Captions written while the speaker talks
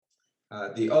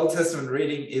The Old Testament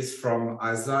reading is from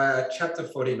Isaiah chapter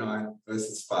 49,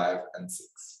 verses 5 and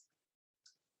 6.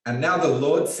 And now the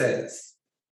Lord says,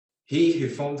 He who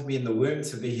formed me in the womb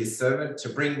to be his servant, to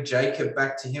bring Jacob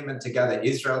back to him and to gather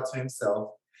Israel to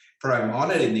himself, for I am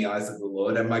honored in the eyes of the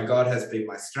Lord, and my God has been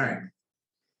my strength.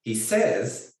 He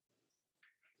says,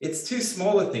 it's too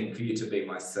small a thing for you to be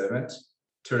my servant,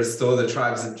 to restore the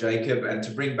tribes of Jacob and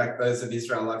to bring back those of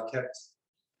Israel I've kept.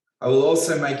 I will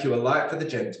also make you a light for the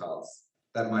Gentiles,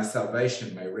 that my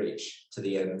salvation may reach to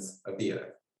the ends of the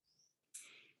earth.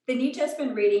 The New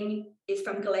Testament reading is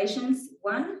from Galatians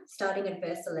 1, starting at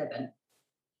verse 11.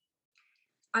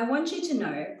 I want you to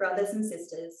know, brothers and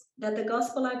sisters, that the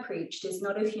gospel I preached is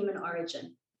not of human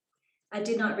origin. I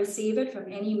did not receive it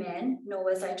from any man, nor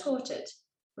was I taught it.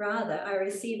 Rather, I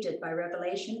received it by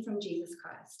revelation from Jesus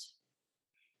Christ.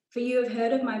 For you have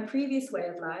heard of my previous way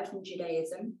of life in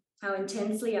Judaism, how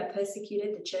intensely I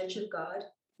persecuted the church of God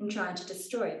and tried to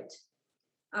destroy it.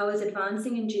 I was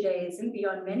advancing in Judaism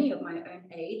beyond many of my own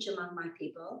age among my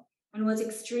people and was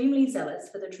extremely zealous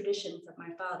for the traditions of my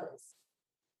fathers.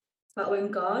 But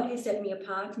when God, who set me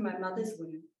apart from my mother's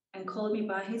womb and called me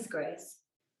by his grace,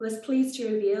 was pleased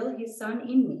to reveal his Son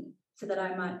in me so that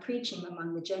I might preach him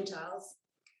among the Gentiles,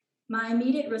 my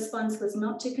immediate response was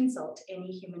not to consult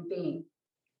any human being.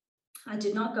 I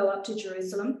did not go up to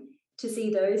Jerusalem to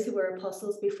see those who were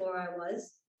apostles before I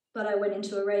was, but I went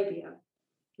into Arabia.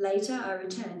 Later, I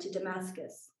returned to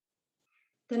Damascus.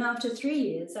 Then after 3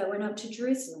 years, I went up to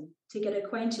Jerusalem to get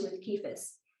acquainted with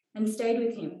Cephas and stayed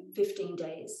with him 15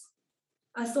 days.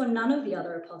 I saw none of the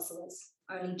other apostles,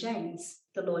 only James,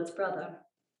 the Lord's brother.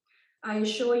 I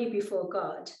assure you before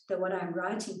God that what I am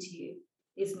writing to you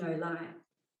is no lie.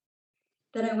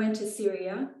 Then I went to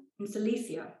Syria and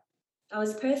Cilicia. I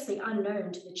was personally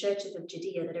unknown to the churches of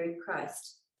Judea that are in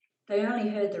Christ. They only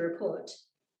heard the report.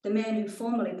 The man who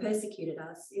formerly persecuted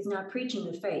us is now preaching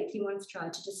the faith he once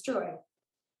tried to destroy.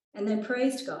 And they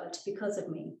praised God because of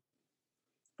me.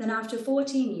 Then after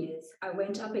 14 years, I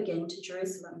went up again to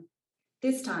Jerusalem.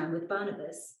 This time with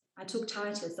Barnabas, I took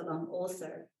Titus along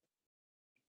also.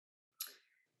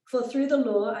 For through the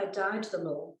law I died to the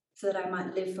law, so that I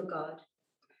might live for God.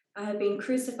 I have been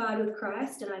crucified with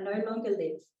Christ, and I no longer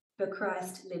live, but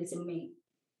Christ lives in me.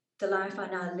 The life I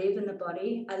now live in the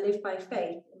body, I live by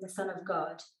faith in the Son of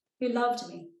God, who loved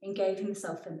me and gave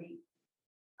himself for me.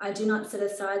 I do not set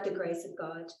aside the grace of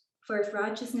God, for if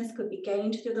righteousness could be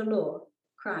gained through the law,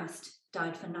 Christ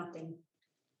died for nothing.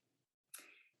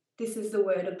 This is the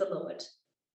word of the Lord.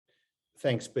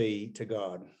 Thanks be to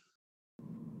God.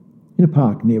 In a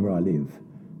park near where I live,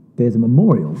 there's a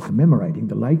memorial commemorating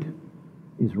the late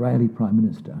Israeli Prime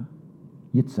Minister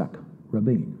Yitzhak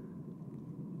Rabin.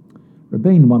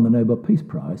 Rabin won the Nobel Peace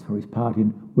Prize for his part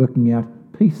in working out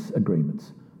peace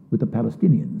agreements with the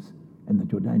Palestinians and the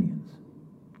Jordanians.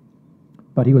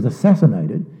 But he was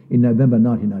assassinated in November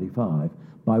 1995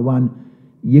 by one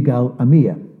Yigal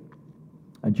Amir,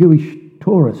 a Jewish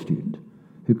Torah student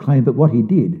who claimed that what he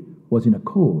did was in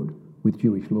accord with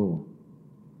Jewish law.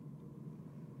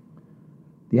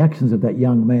 The actions of that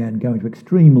young man going to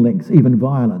extreme lengths, even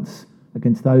violence,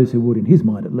 against those who would, in his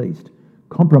mind at least,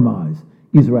 compromise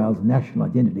Israel's national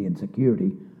identity and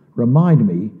security, remind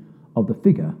me of the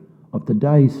figure of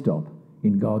today's stop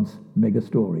in God's mega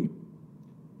story.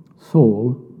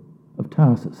 Saul of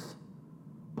Tarsus,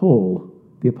 Paul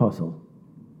the Apostle,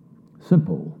 St.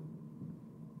 Paul,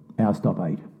 our stop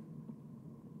 8.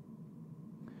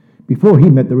 Before he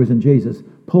met the risen Jesus,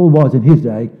 Paul was in his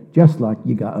day just like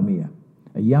Yigal Amir,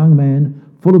 a young man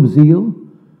full of zeal,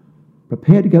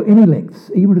 prepared to go any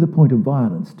lengths, even to the point of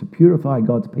violence, to purify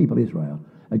God's people Israel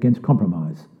against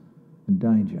compromise and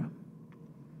danger.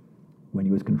 When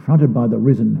he was confronted by the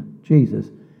risen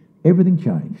Jesus, everything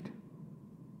changed,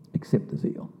 except the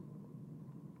zeal.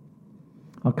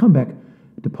 I'll come back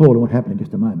to Paul and what happened in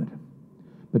just a moment.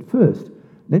 But first,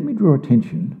 let me draw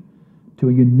attention to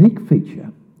a unique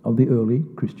feature of the early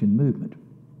Christian movement.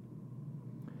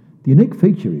 The unique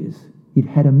feature is it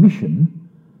had a mission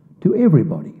to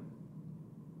everybody.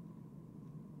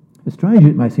 As strange as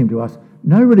it may seem to us,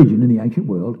 no religion in the ancient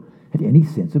world had any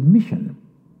sense of mission,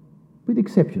 with the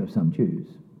exception of some Jews.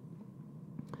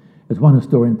 As one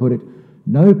historian put it,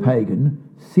 no pagan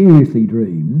seriously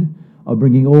dreamed of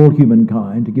bringing all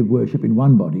humankind to give worship in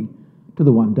one body to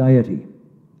the one deity.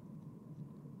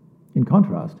 In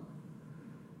contrast,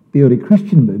 the early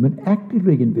Christian movement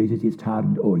actively envisages its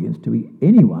targeted audience to be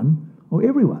anyone or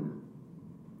everyone.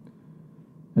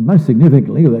 And most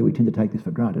significantly, although we tend to take this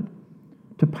for granted,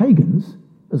 to pagans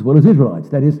as well as Israelites,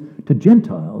 that is, to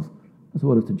Gentiles as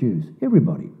well as to Jews,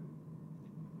 everybody.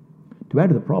 To add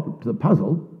to the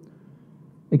puzzle,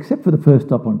 except for the first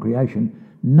stop on creation,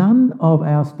 none of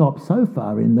our stops so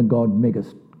far in the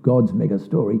God's mega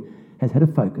story has had a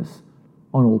focus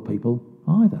on all people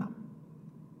either.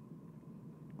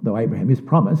 Though Abraham is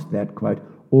promised that, quote,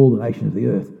 all the nations of the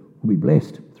earth will be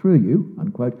blessed through you,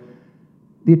 unquote,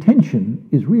 the attention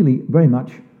is really very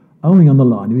much only on the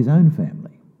line of his own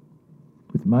family.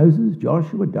 With Moses,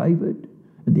 Joshua, David,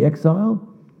 and the exile,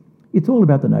 it's all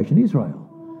about the nation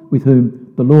Israel, with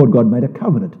whom the Lord God made a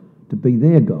covenant to be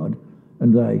their God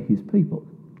and they his people.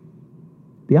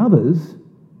 The others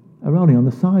are only on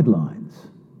the sidelines.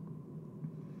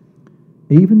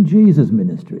 Even Jesus'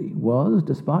 ministry was,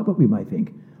 despite what we may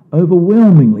think,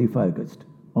 overwhelmingly focused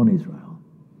on Israel,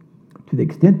 to the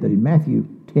extent that in Matthew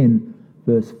 10,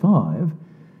 verse 5,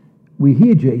 we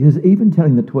hear Jesus even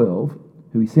telling the 12,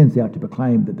 who he sends out to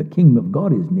proclaim that the kingdom of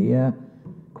God is near,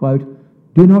 quote,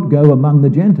 do not go among the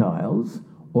Gentiles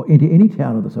or into any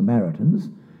town of the Samaritans,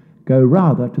 go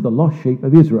rather to the lost sheep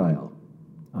of Israel,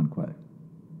 unquote.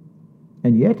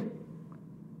 And yet,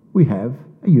 we have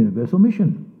a universal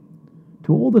mission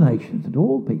to all the nations and to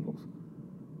all peoples.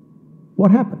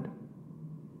 What happened?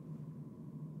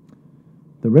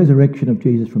 The resurrection of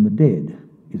Jesus from the dead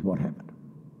is what happened.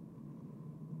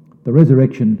 The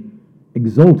resurrection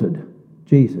exalted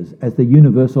Jesus as the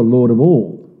universal Lord of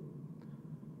all.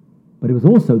 But it was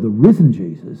also the risen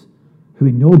Jesus who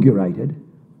inaugurated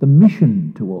the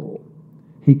mission to all.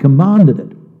 He commanded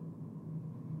it.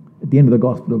 At the end of the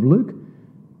Gospel of Luke,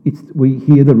 we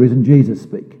hear the risen Jesus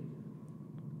speak.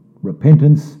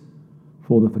 Repentance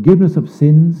for the forgiveness of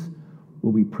sins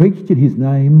will be preached in his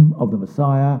name of the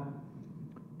Messiah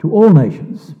to all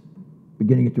nations,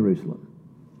 beginning at Jerusalem.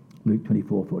 Luke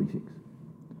 24:46.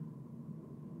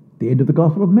 The end of the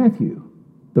Gospel of Matthew,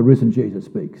 the risen Jesus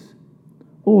speaks.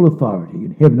 All authority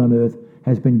in heaven and earth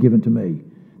has been given to me.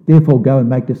 Therefore go and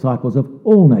make disciples of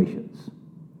all nations.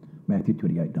 Matthew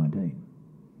 28:19.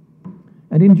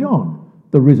 And in John,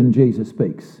 the risen Jesus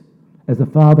speaks. As the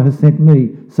Father has sent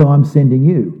me, so I'm sending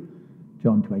you.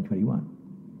 John 20:21.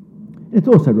 It's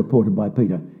also reported by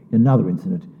Peter in another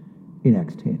incident in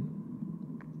Acts 10.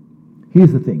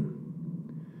 Here's the thing.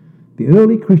 The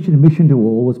early Christian mission to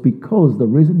all was because the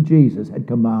risen Jesus had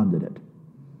commanded it.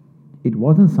 It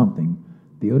wasn't something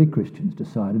the early Christians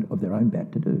decided of their own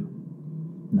bat to do.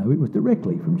 No, it was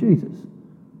directly from Jesus,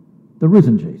 the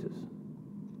risen Jesus.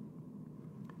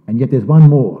 And yet there's one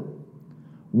more.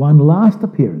 One last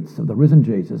appearance of the risen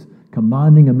Jesus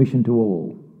commanding a mission to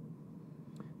all.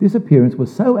 This appearance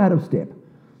was so out of step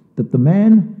that the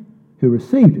man who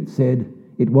received it said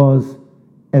it was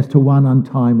as to one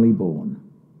untimely born.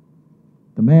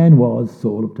 The man was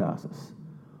Saul of Tarsus,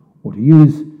 or to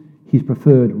use his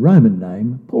preferred Roman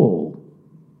name, Paul.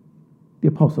 The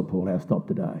Apostle Paul, our stop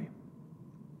today.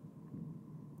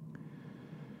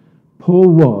 Paul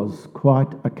was quite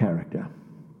a character.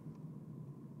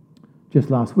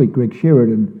 Just last week, Greg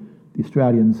Sheridan, the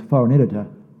Australian's foreign editor,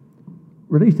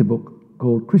 released a book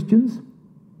called Christians,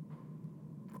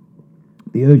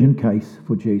 The Urgent Case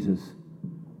for Jesus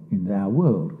in Our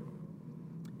World,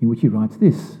 in which he writes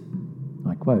this,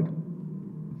 I quote,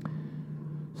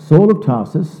 Saul of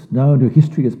Tarsus, known to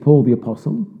history as Paul the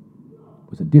Apostle,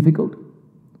 was a difficult,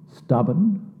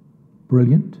 stubborn,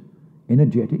 brilliant,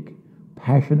 energetic,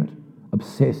 passionate,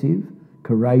 obsessive,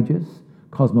 courageous,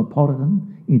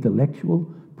 cosmopolitan,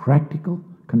 intellectual, practical,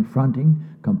 confronting,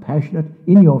 compassionate,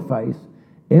 in your face,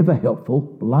 ever helpful,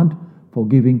 blunt,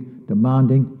 forgiving,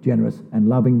 demanding, generous, and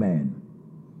loving man.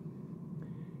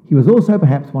 He was also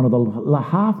perhaps one of the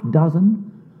half dozen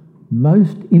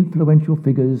most influential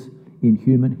figures in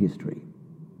human history.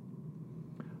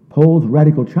 Paul's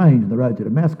radical change on the road to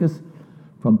Damascus,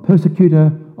 from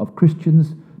persecutor of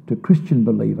Christians to Christian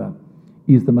believer,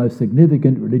 is the most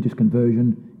significant religious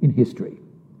conversion in history.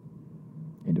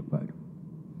 End of quote.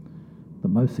 The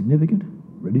most significant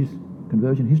religious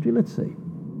conversion in history? Let's see.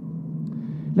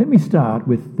 Let me start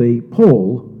with the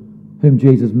Paul whom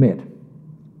Jesus met.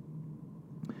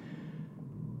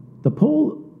 The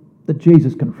Paul that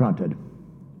Jesus confronted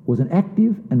was an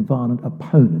active and violent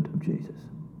opponent of Jesus.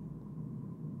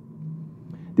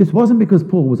 This wasn't because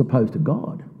Paul was opposed to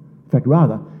God. In fact,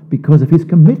 rather, because of his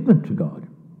commitment to God.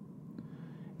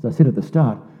 As I said at the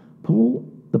start,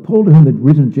 the Paul to whom the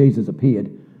risen Jesus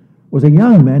appeared was a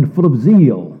young man full of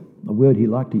zeal, a word he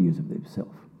liked to use of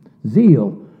himself.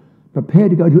 Zeal,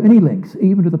 prepared to go to any lengths,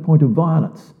 even to the point of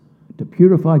violence, to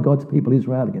purify God's people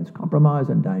Israel against compromise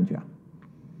and danger.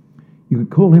 You could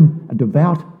call him a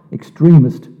devout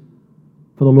extremist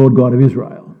for the Lord God of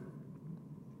Israel.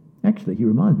 Actually, he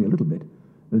reminds me a little bit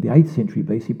of the 8th century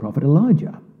BC prophet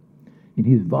Elijah in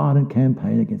his violent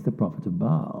campaign against the prophets of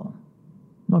Baal.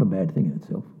 Not a bad thing in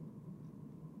itself.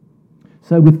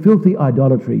 So with filthy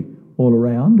idolatry all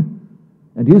around,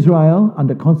 and Israel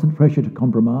under constant pressure to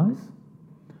compromise,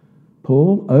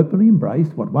 Paul openly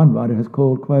embraced what one writer has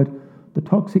called, quote, the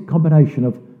toxic combination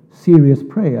of serious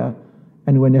prayer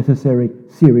and, where necessary,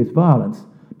 serious violence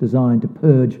designed to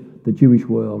purge the Jewish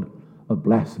world of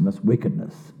blasphemous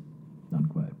wickedness,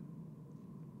 unquote.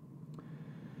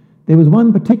 There was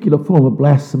one particular form of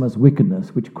blasphemous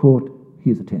wickedness which caught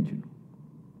his attention.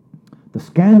 The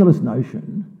scandalous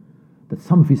notion that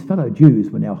some of his fellow Jews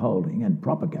were now holding and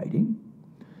propagating,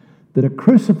 that a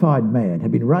crucified man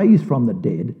had been raised from the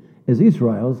dead as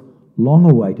Israel's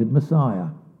long-awaited Messiah.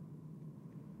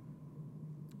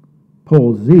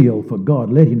 Paul's zeal for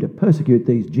God led him to persecute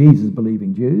these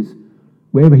Jesus-believing Jews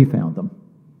wherever he found them.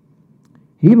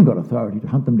 He even got authority to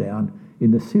hunt them down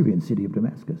in the Syrian city of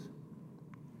Damascus.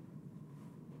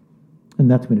 And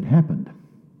that's when it happened.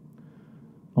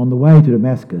 On the way to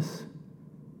Damascus,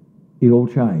 it all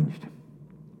changed.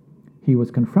 He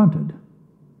was confronted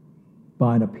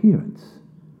by an appearance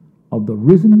of the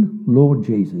risen Lord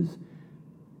Jesus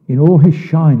in all his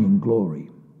shining glory.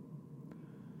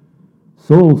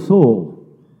 Saul, Saul,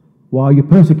 why are you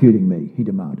persecuting me? He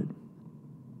demanded.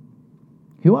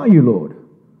 Who are you, Lord?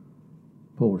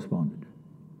 Paul responded,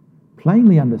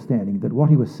 plainly understanding that what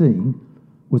he was seeing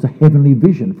was a heavenly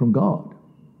vision from God.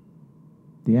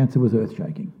 The answer was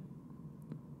earth-shaking.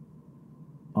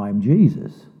 I am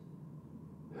Jesus,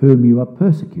 whom you are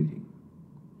persecuting.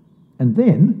 And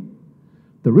then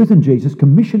the risen Jesus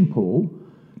commissioned Paul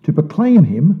to proclaim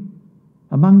him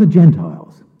among the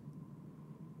Gentiles.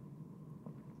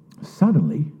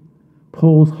 Suddenly,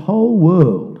 Paul's whole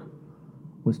world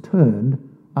was turned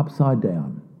upside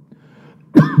down.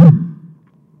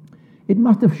 It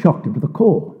must have shocked him to the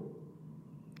core.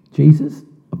 Jesus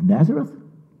of Nazareth?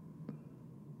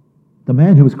 The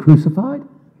man who was crucified?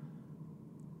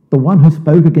 The one who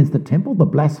spoke against the temple? The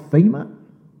blasphemer?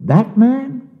 That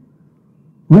man?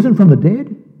 Risen from the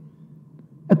dead?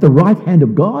 At the right hand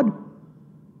of God?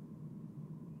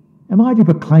 Am I to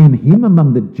proclaim him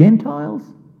among the Gentiles?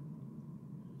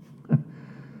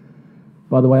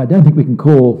 By the way, I don't think we can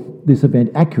call this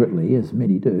event accurately, as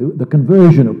many do, the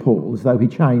conversion of Paul, as though he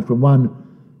changed from one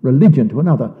religion to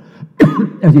another.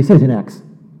 As he says in Acts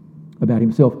about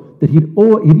himself, that he'd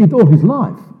lived all his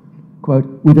life, quote,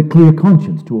 with a clear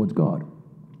conscience towards God.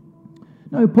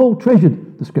 No, Paul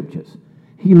treasured the scriptures.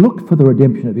 He looked for the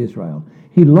redemption of Israel.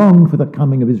 He longed for the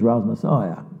coming of Israel's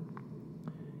Messiah.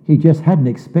 He just hadn't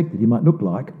expected he might look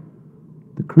like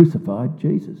the crucified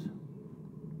Jesus.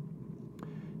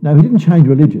 No, he didn't change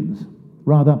religions.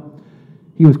 Rather,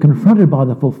 he was confronted by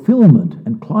the fulfillment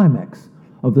and climax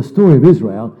of the story of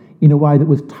Israel in a way that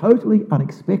was totally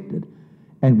unexpected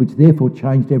and which therefore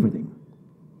changed everything.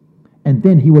 And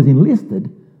then he was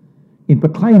enlisted in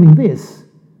proclaiming this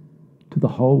to the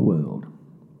whole world.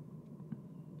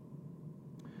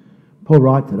 Paul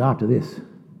writes that after this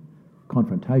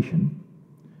confrontation,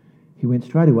 he went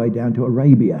straight away down to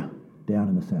Arabia, down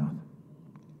in the south.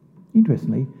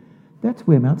 Interestingly, that's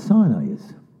where Mount Sinai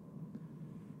is.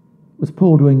 Was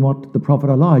Paul doing what the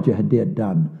prophet Elijah had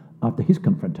done after his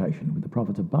confrontation with the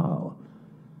prophets of Baal?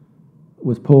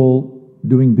 Was Paul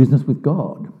doing business with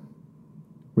God,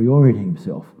 reorienting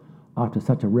himself after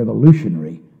such a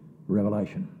revolutionary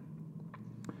revelation?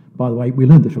 By the way, we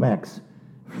learned this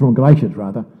from Galatians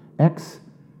rather. Acts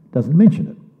doesn't mention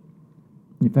it.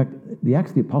 In fact, the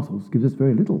Acts of the Apostles gives us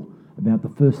very little about the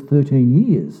first 13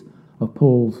 years of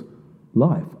Paul's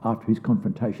life after his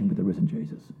confrontation with the risen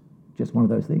Jesus. Just one of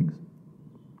those things.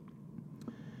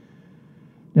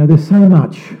 Now, there's so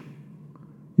much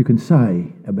you can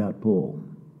say about Paul,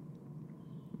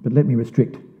 but let me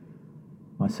restrict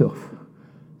myself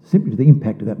simply to the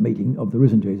impact of that meeting of the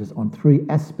risen Jesus on three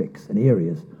aspects and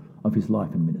areas of his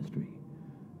life and ministry.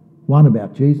 One,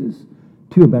 about Jesus;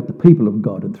 two, about the people of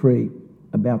God; and three,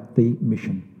 about the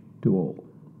mission to all.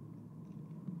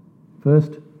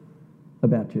 First,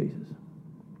 about Jesus.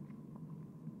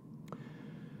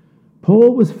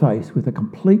 Paul was faced with a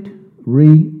complete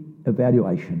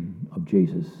re-evaluation of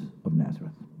Jesus of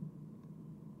Nazareth.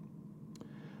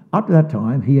 Up to that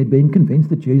time, he had been convinced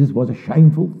that Jesus was a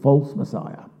shameful, false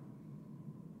Messiah.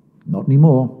 Not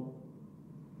anymore.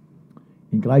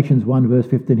 In Galatians 1 verse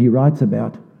 15, he writes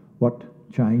about what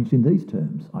changed in these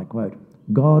terms. I quote,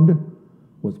 God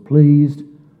was pleased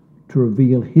to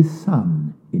reveal his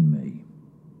Son in me.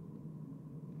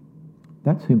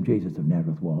 That's whom Jesus of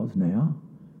Nazareth was now.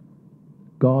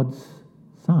 God's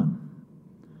Son.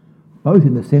 Both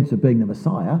in the sense of being the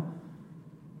Messiah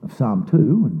of Psalm 2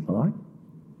 and the like,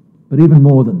 but even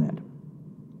more than that.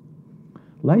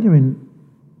 Later in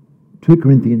 2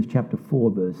 Corinthians chapter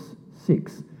 4, verse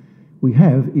 6, we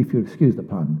have, if you'll excuse the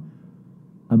pun,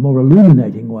 a more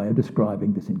illuminating way of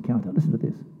describing this encounter. Listen to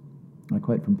this. I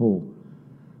quote from Paul.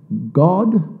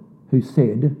 God, who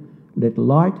said, "Let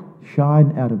light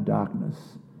shine out of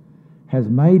darkness," has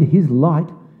made his light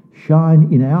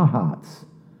shine in our hearts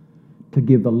to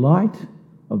give the light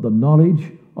of the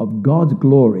knowledge of God's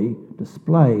glory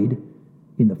displayed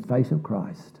in the face of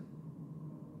Christ.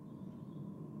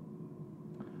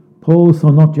 Paul saw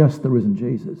not just the risen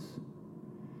Jesus.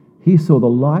 He saw the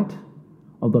light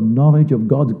of the knowledge of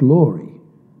God's glory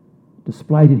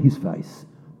displayed in his face,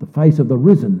 the face of the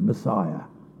risen Messiah,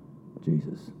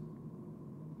 Jesus.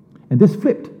 And this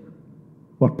flipped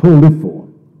what Paul lived for.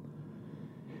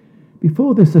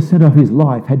 Before this, the centre of his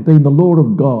life had been the law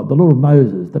of God, the law of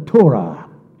Moses, the Torah.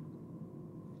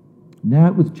 Now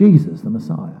it was Jesus, the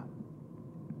Messiah.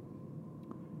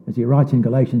 As he writes in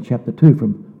Galatians chapter 2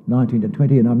 from 19 to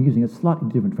 20, and I'm using a slightly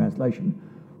different translation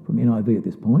from NIV at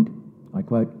this point, I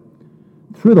quote,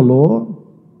 "Through the law,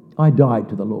 I died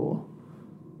to the law,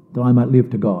 that I might live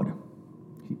to God."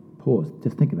 Pause,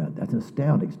 just think about that. That's an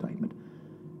astounding statement.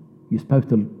 You're supposed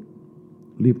to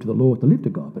live to the law to live to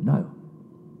God, but no.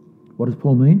 What does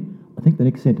Paul mean? I think the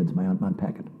next sentence may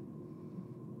unpack it.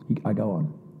 I go on.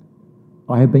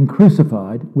 "I have been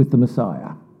crucified with the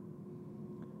Messiah.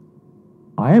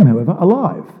 I am, however,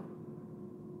 alive.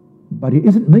 But it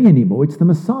isn't me anymore, it's the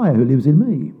Messiah who lives in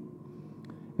me.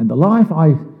 And the life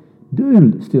I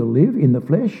do still live in the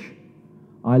flesh,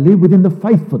 I live within the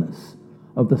faithfulness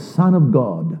of the Son of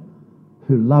God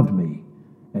who loved me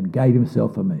and gave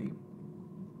himself for me."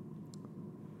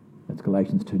 That's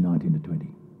Galatians 2:19 to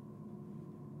 20.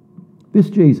 This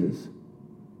Jesus,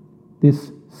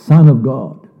 this Son of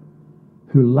God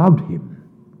who loved him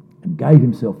and gave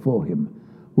himself for him,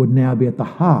 would now be at the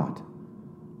heart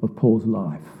of Paul's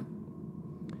life.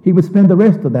 He would spend the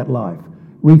rest of that life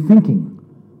rethinking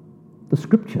the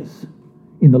scriptures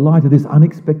in the light of this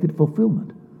unexpected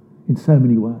fulfillment in so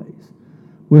many ways,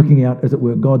 working out, as it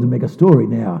were, God's mega story.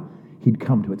 Now he'd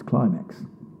come to its climax.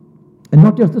 And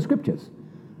not just the scriptures,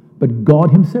 but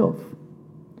God himself.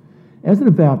 As a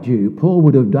devout Jew, Paul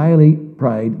would have daily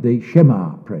prayed the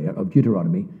Shema prayer of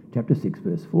Deuteronomy chapter 6,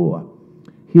 verse 4.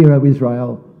 "Hear, O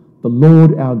Israel, the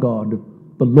Lord our God,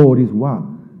 the Lord is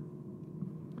one."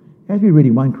 As we read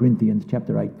in 1 Corinthians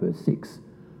chapter 8, verse 6,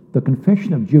 the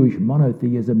confession of Jewish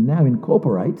monotheism now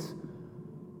incorporates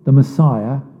the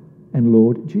Messiah and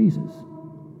Lord Jesus.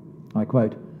 I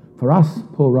quote, "For us,"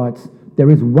 Paul writes, "there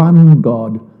is one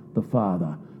God, the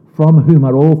Father, from whom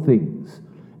are all things,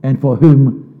 and for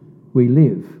whom we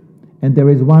live. And there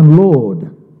is one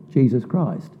Lord, Jesus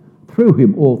Christ, through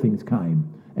whom all things came,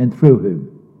 and through whom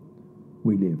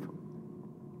we live."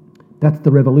 That's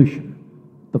the revolution,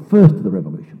 the first of the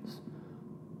revolutions,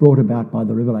 brought about by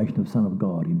the revelation of Son of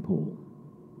God in Paul.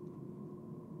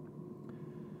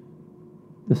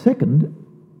 The second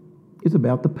is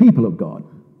about the people of God,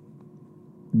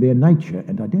 their nature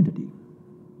and identity.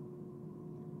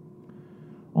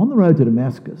 On the road to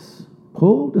Damascus,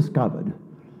 Paul discovered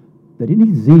that in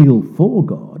his zeal for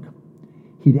God,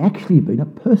 he'd actually been a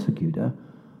persecutor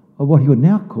of what he would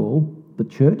now call the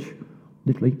church,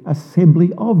 literally,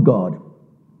 assembly of God.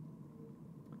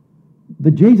 The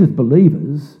Jesus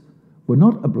believers were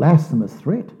not a blasphemous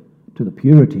threat to the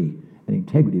purity and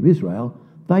integrity of Israel.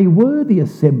 They were the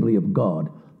assembly of God,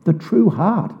 the true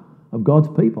heart of God's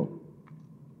people.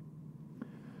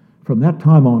 From that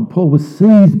time on, Paul was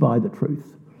seized by the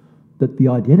truth that the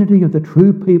identity of the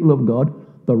true people of God,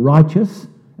 the righteous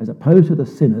as opposed to the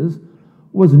sinners,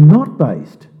 was not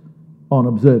based on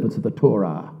observance of the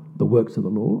Torah, the works of the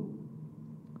law,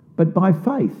 but by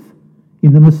faith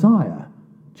in the Messiah,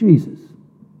 Jesus.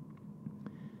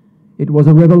 It was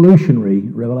a revolutionary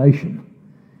revelation.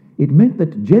 It meant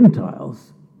that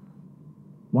Gentiles,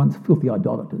 once filthy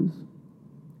idolaters,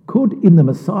 could, in the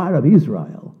Messiah of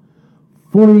Israel,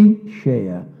 fully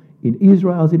share in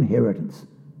Israel's inheritance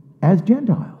as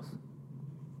Gentiles.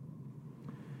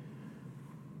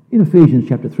 In Ephesians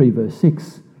chapter 3, verse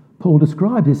 6, Paul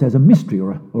describes this as a mystery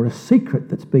or a secret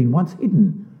that's been once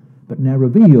hidden, but now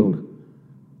revealed,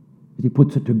 as he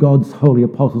puts it, to God's holy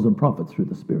apostles and prophets through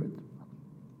the Spirit.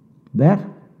 That,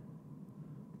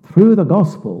 through the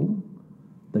gospel,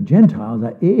 the Gentiles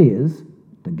are heirs,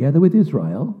 together with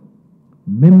Israel,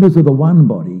 members of the one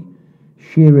body,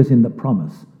 sharers in the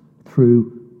promise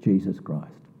through Jesus Christ.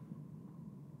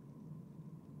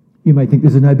 You may think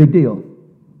this is no big deal.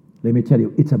 Let me tell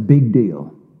you, it's a big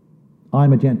deal.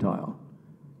 I'm a Gentile.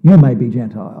 You may be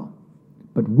Gentile.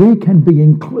 But we can be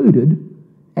included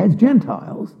as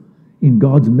Gentiles in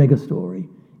God's mega story.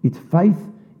 It's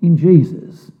faith in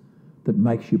Jesus that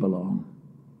makes you belong.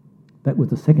 That was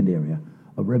the second area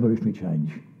of revolutionary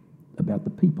change about the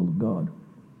people of God.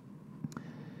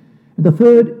 And the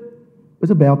third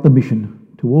was about the mission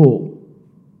to all.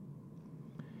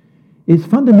 It's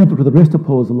fundamental to the rest of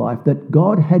Paul's life that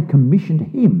God had commissioned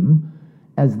him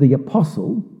as the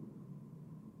apostle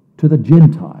to the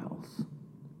Gentiles.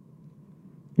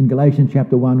 In Galatians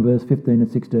chapter 1, verse 15 and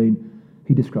 16,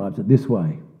 he describes it this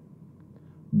way: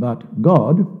 "But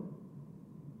God,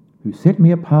 who set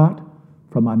me apart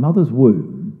from my mother's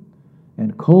womb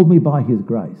and called me by his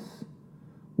grace,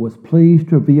 was pleased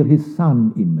to reveal his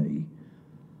Son in me,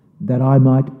 that I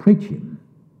might preach him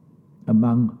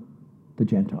among the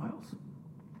Gentiles."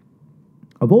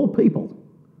 Of all people,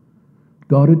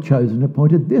 God had chosen and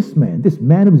appointed this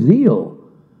man of zeal,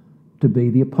 to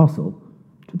be the apostle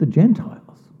to the Gentiles.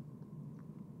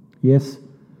 Yes,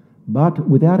 but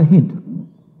without a hint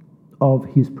of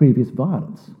his previous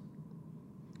violence.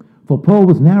 For Paul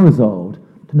was now resolved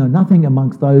to know nothing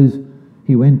amongst those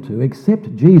he went to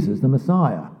except Jesus the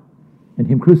Messiah and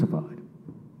him crucified.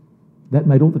 That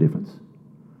made all the difference.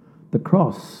 The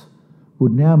cross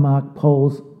would now mark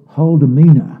Paul's whole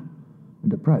demeanour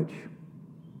and approach.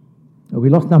 He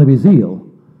lost none of his zeal,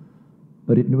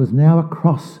 but it was now a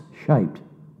cross-shaped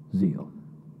zeal.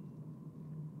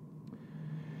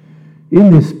 In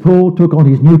this, Paul took on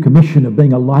his new commission of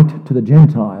being a light to the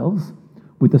Gentiles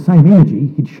with the same energy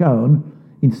he'd shown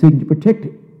in seeking to protect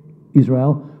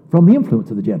Israel from the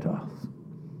influence of the Gentiles.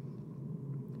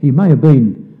 He may have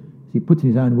been, as he puts in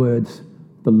his own words,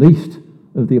 the least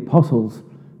of the apostles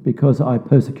because I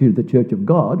persecuted the church of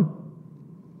God.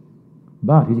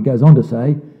 But, as he goes on to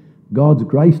say, God's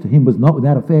grace to him was not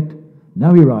without effect.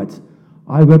 No, he writes,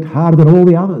 I worked harder than all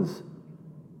the others.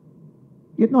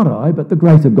 Yet not I, but the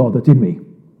grace of God that's in me.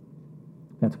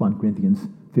 That's 1 Corinthians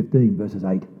 15, verses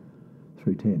 8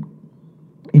 through 10.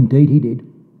 Indeed, he did.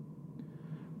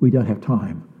 We don't have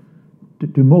time to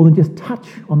do more than just touch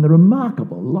on the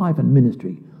remarkable life and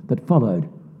ministry that followed.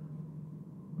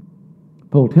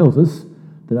 Paul tells us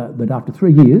that after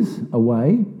 3 years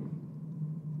away,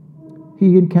 after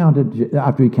he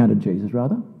encountered Jesus,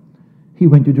 he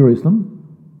went to Jerusalem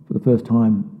for the first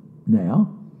time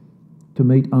now to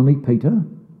meet only Peter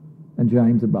and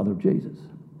James, the brother of Jesus.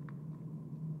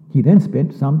 He then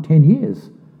spent some 10 years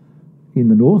in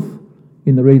the north,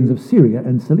 in the regions of Syria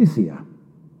and Cilicia.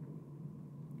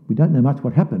 We don't know much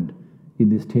what happened in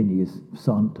this 10 years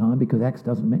silent time because Acts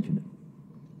doesn't mention it.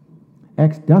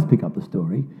 Acts does pick up the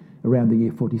story around the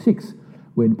year 46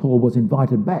 when Paul was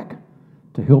invited back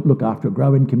to help look after a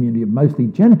growing community of mostly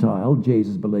Gentile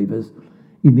Jesus believers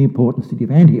in the important city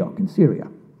of Antioch in Syria,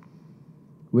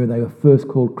 where they were first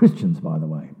called Christians, by the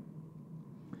way.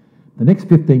 The next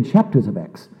 15 chapters of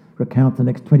Acts recount the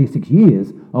next 26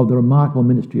 years of the remarkable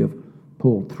ministry of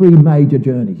Paul. 3 major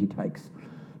journeys he takes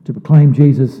to proclaim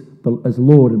Jesus as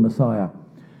Lord and Messiah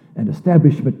and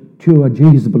establish mature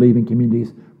Jesus-believing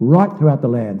communities right throughout the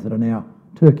lands that are now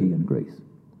Turkey and Greece.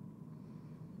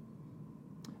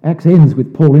 Acts ends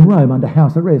with Paul in Rome under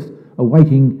house arrest,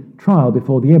 awaiting trial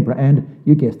before the emperor and,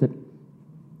 you guessed it,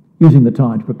 using the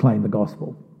time to proclaim the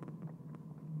gospel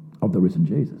of the risen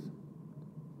Jesus.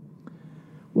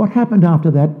 What happened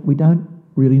after that, we don't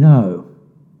really know.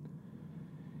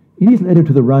 In his letter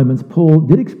to the Romans, Paul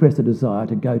did express a desire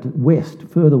to go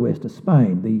further west to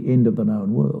Spain, the end of the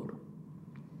known world.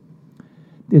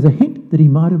 There's a hint that he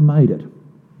might have made it.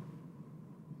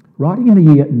 Writing in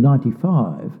the year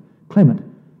 95, Clement,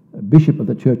 Bishop of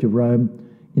the Church of Rome,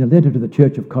 in a letter to the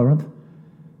Church of Corinth,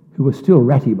 who was still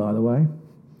ratty, by the way,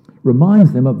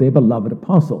 reminds them of their beloved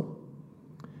apostle.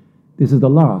 This is the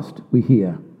last we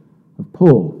hear of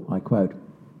Paul, I quote,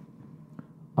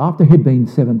 "After he had been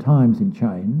 7 times in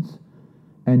chains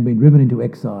and been driven into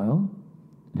exile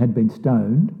and had been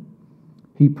stoned,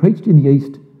 he preached in the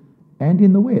east and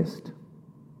in the west.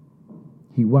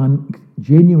 He won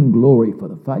genuine glory for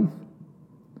the faith,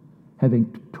 having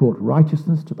taught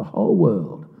righteousness to the whole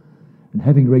world and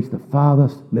having reached the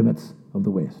farthest limits of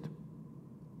the west.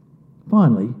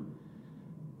 Finally,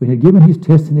 when he had given his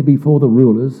testimony before the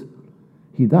rulers,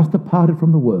 he thus departed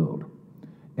from the world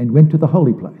and went to the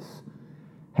holy place,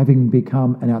 having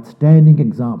become an outstanding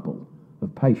example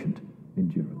of patient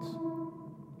endurance."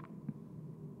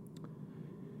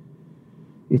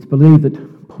 It's believed that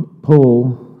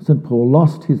St. Paul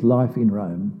lost his life in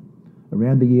Rome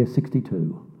around the year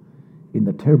 62 in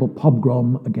the terrible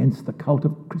pogrom against the cult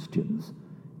of Christians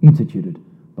instituted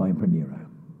by Emperor Nero.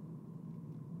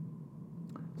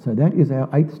 So that is our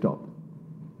 8th stop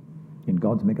in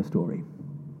God's mega story.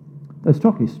 Though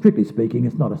strictly speaking,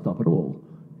 it's not a stop at all,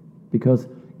 because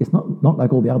it's not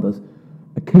like all the others.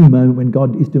 a key moment when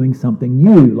God is doing something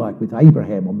new, like with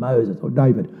Abraham or Moses or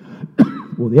David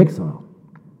or the exile.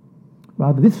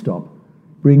 Rather, this stop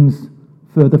brings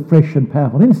further fresh and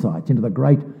powerful insights into the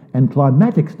great and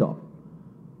climatic stop,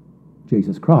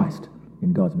 Jesus Christ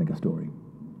in God's mega story.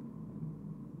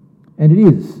 And it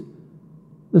is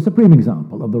the supreme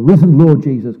example of the risen Lord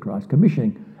Jesus Christ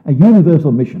commissioning a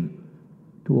universal mission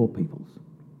to all peoples,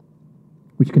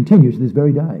 which continues to this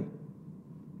very day.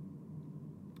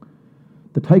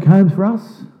 The take-homes for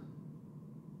us,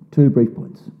 2 brief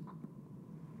points.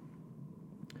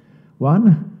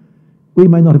 1, we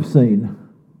may not have seen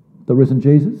the risen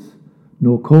Jesus,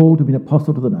 nor called to be an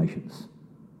apostle to the nations,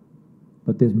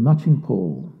 but there's much in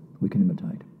Paul we can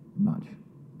imitate, much.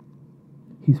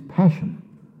 His passion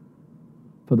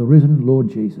for the risen Lord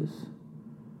Jesus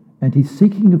and his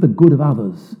seeking of the good of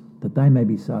others that they may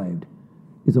be saved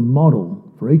is a model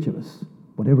for each of us,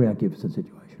 whatever our gifts and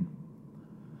situation.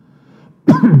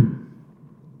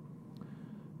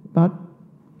 But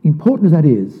important as that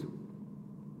is,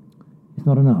 it's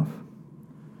not enough.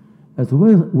 As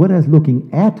well as looking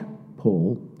at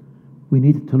Paul, we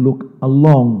need to look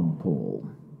along Paul.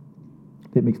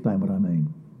 Let me explain what I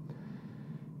mean.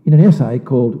 In an essay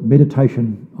called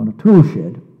Meditation on a Tool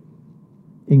Shed,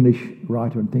 English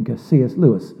writer and thinker C.S.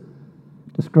 Lewis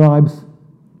describes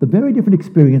the very different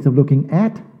experience of looking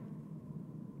at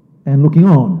and looking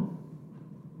on.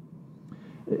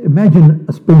 Imagine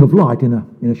a beam of light in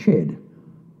a shed.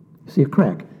 You see a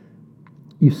crack.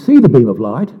 You see the beam of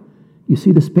light, you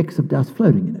see the specks of dust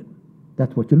floating in it.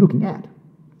 That's what you're looking at.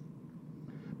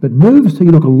 But move so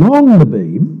you look along the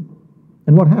beam,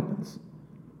 and what happens?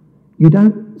 You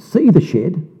don't see the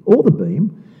shed or the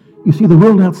beam, you see the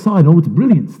world outside and all its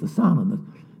brilliance, the sun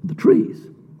and the trees.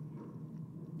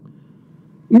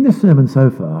 In this sermon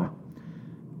so far,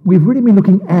 we've really been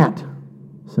looking at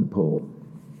St. Paul.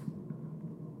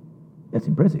 That's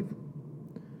impressive.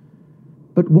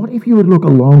 But what if you would look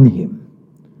along him?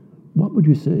 What would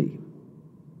you see?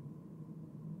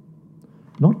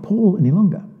 Not Paul any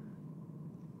longer,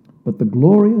 but the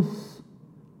glorious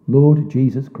Lord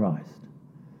Jesus Christ,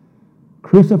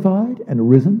 crucified and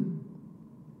risen,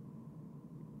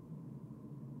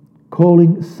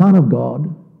 calling Son of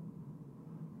God,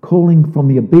 calling from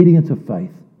the obedience of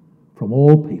faith from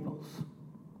all peoples.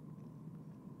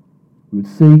 We would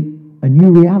see a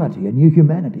new reality, a new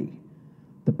humanity,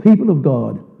 the people of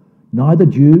God, neither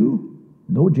Jew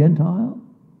nor Gentile,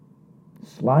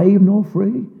 slave nor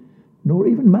free, nor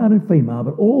even male and female,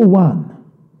 but all one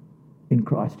in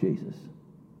Christ Jesus.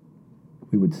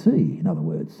 We would see, in other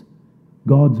words,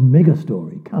 God's mega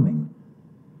story coming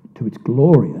to its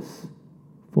glorious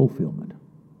fulfillment.